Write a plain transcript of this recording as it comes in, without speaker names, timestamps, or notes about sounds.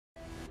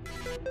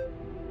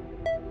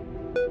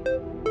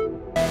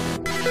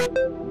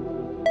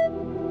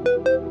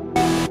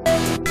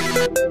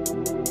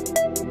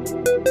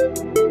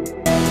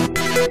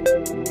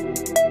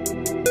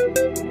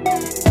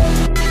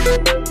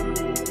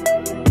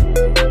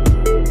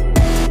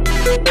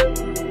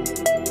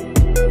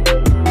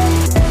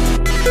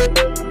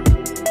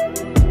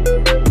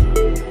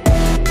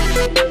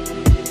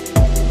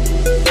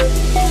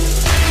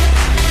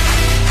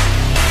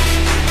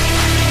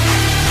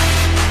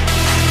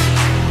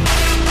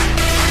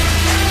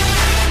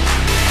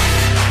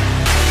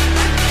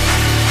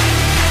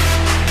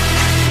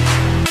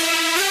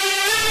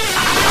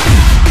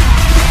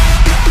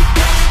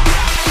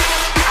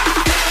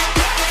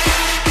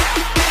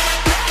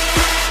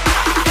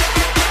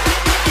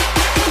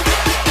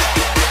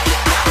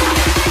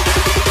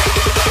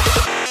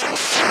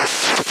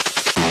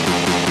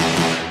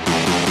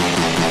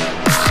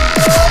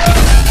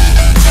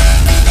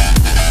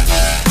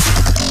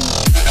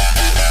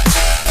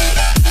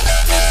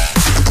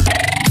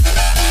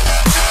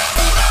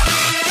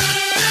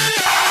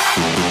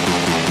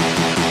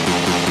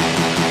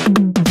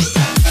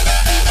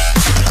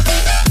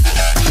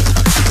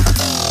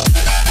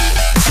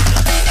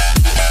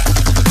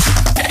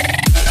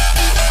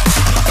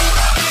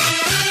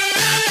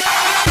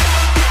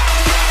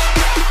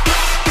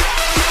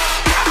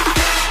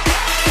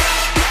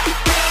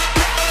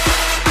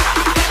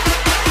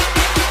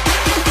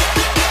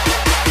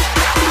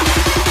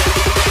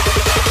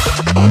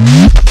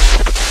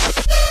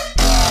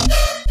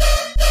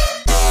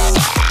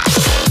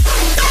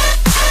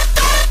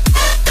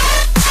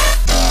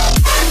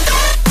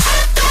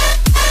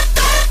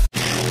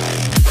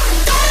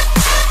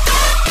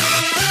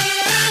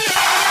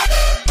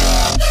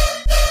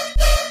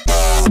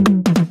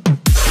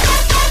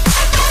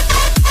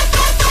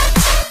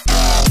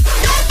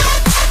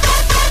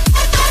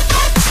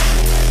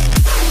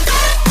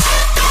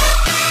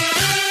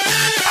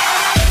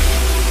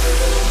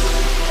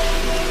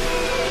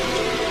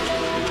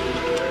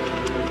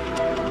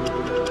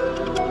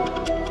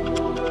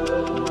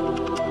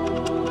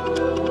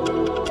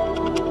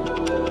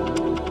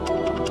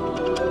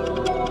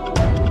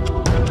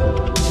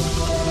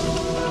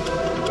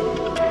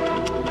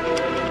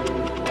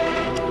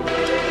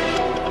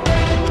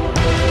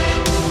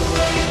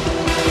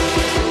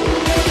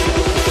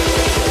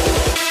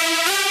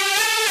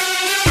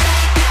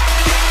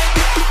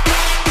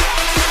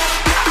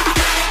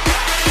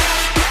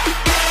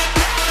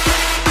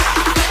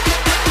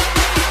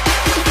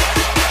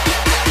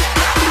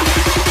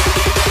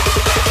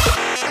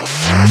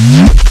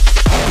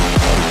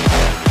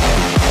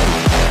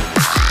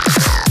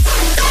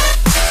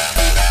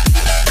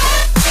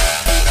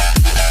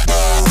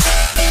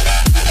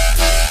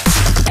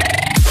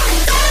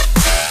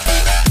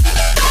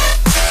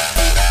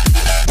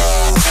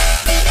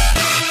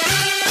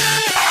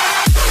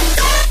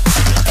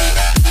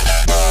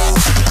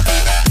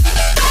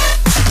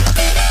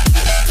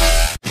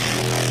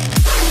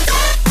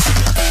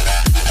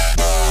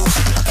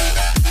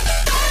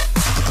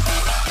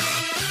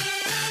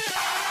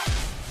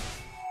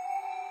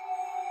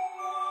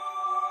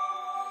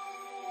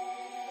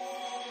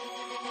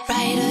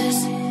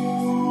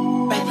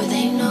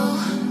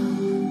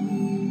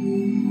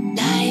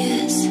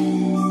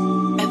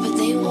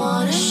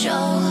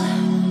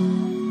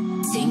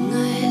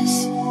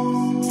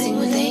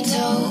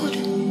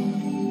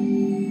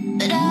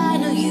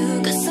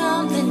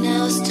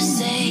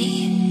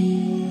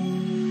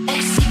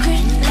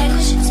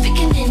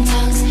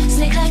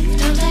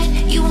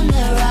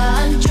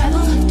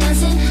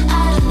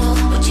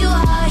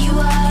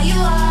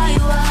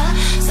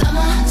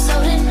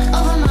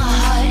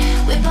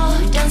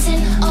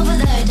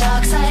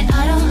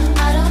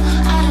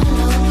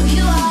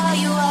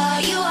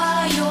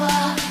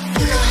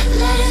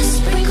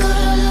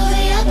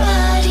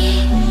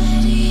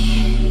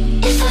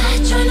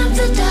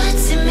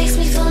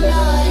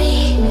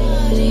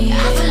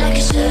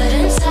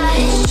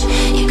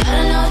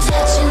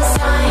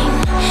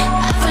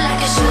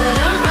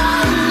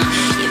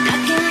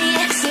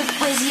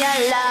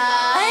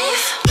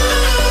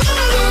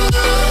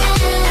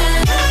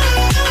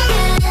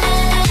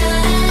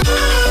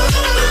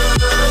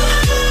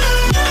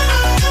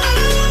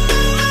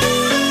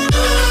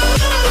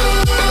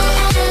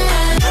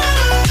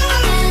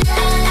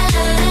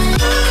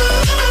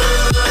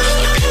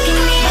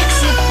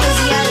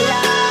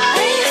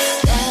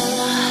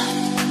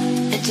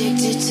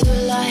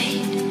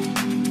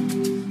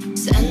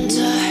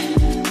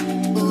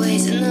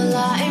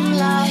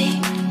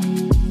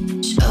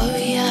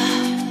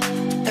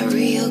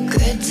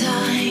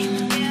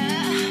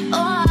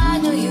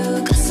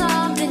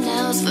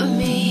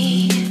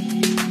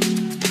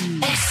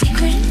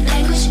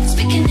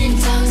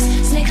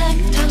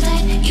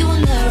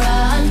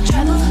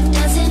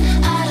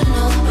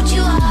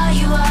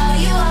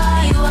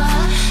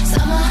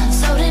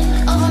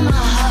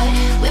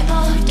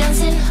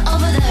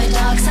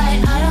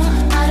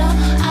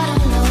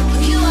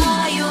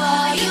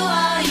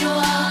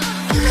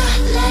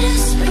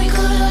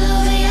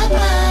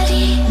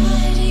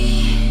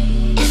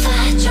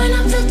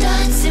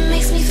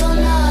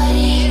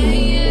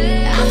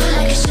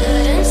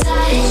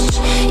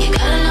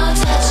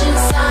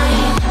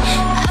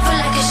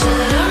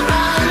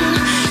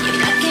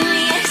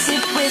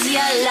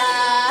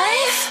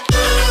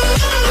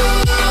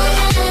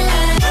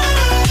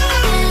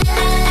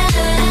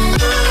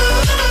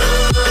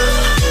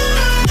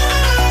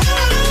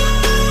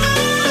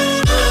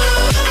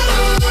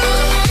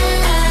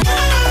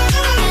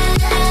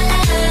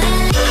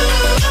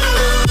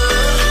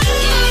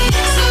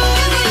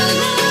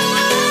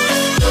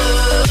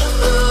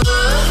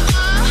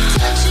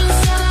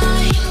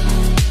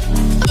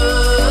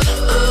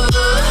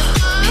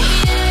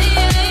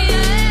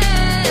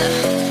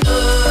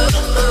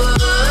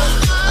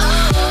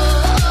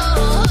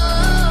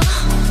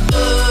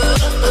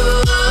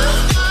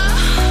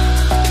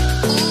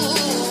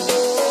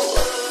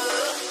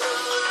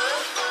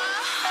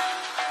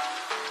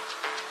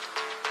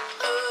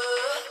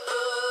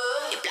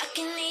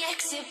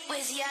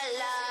with your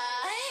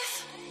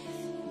life.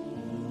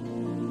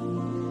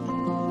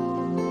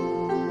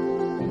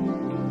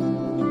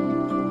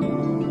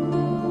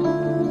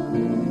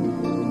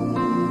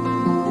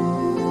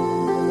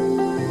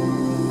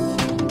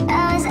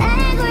 I was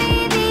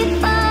angry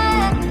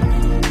before,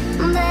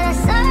 but I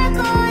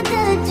circled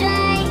the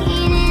drain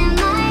in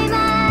my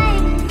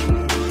mind.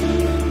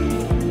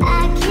 I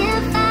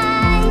can't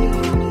find,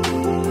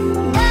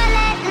 don't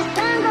let the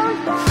sun go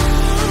down.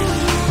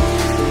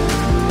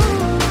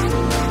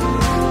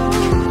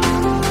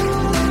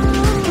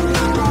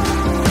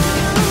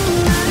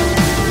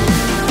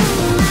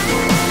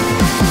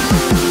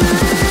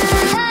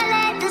 Don't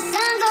let the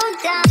sun go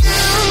down.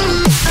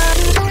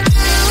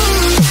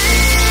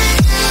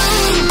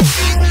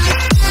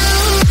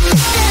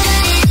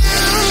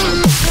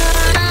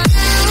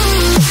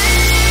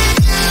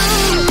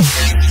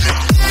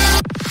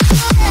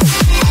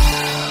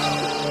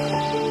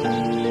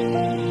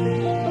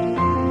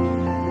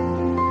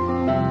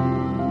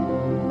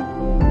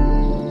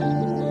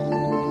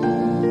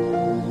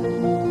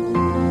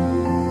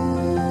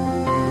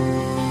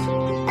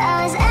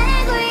 I was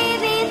angry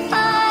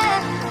before,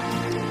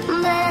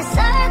 but I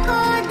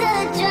circled the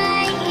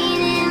drain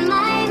in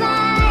my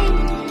mind.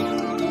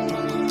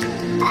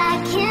 I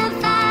can't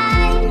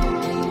find,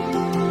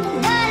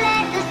 don't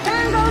let the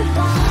sun go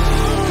down.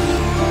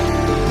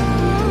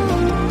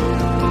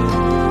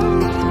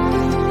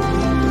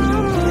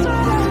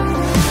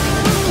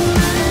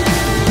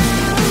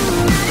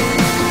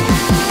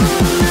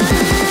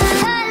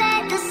 Don't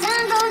let the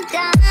sun go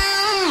down.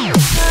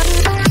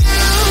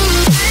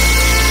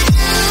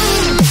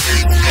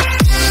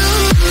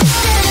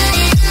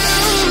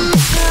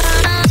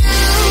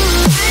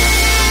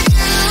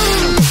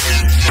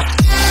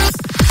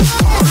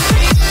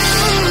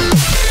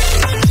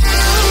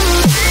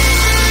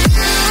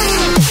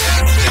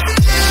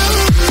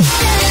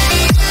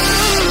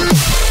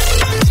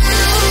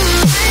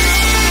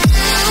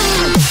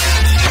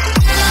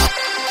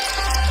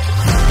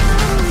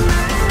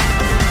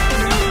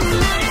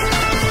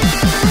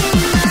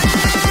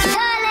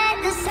 Don't let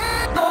the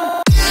sun go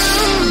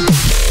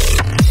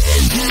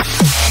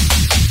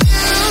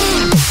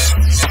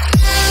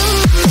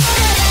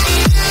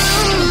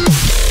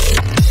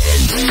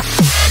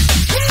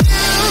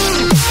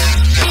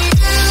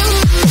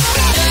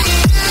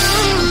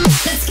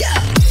Let's go.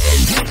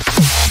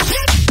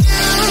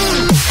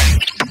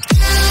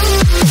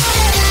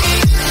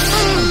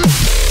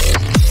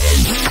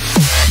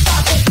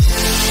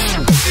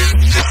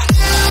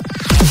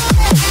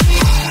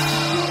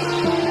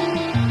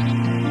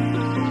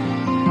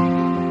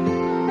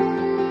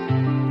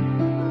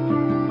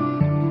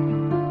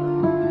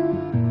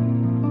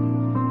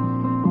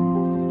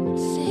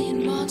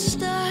 Seeing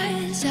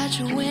monsters out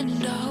your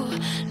window.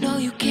 No,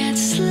 you can't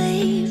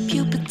sleep.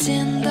 You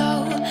pretend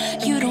though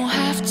you don't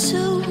have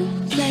to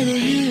play the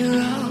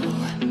hero.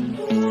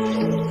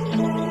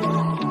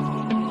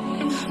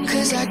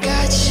 'Cause I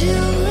got you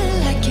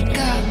like you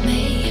got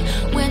me.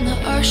 When the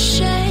earth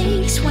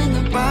shakes, when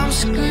the bombs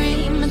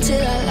scream,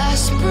 until our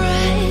last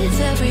breath,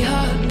 every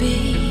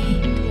heartbeat.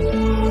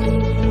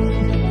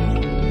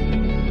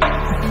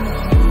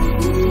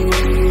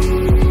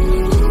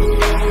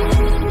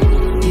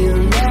 You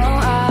know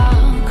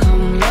I'll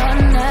come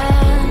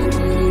running.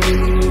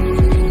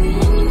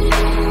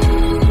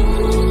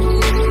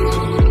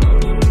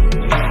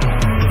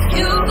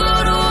 You go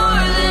to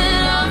war,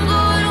 then I'm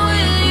going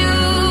with you.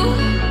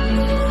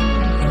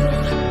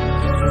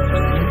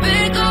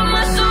 Pick up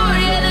my sword,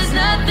 yeah, there's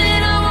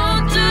nothing I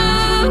won't do.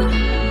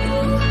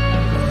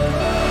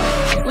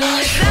 When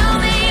you found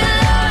me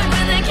alone,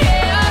 when the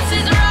chaos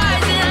is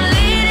rising,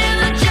 leading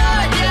the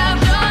charge, yeah, I'm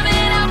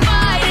coming, I'm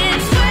fighting.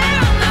 Swear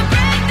on the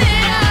breath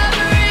that I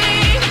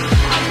breathe,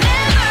 I'll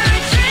never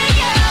retreat,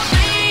 yeah, I'll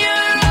be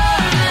your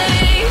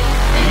army.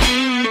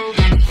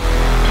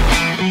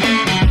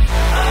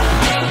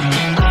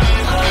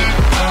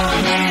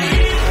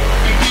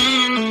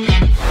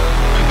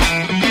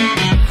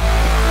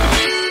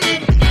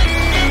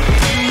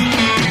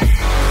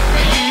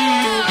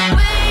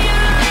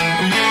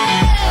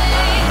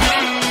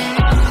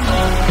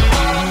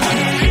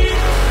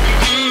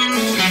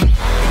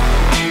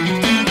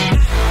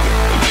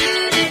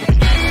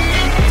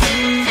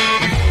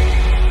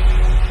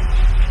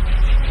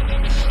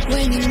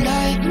 When your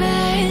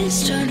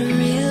nightmares turn to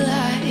real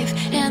life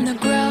and the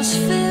ground's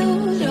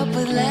filled up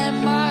with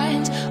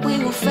landmines, we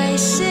will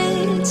face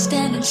it,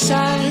 standing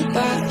side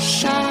by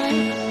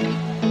side.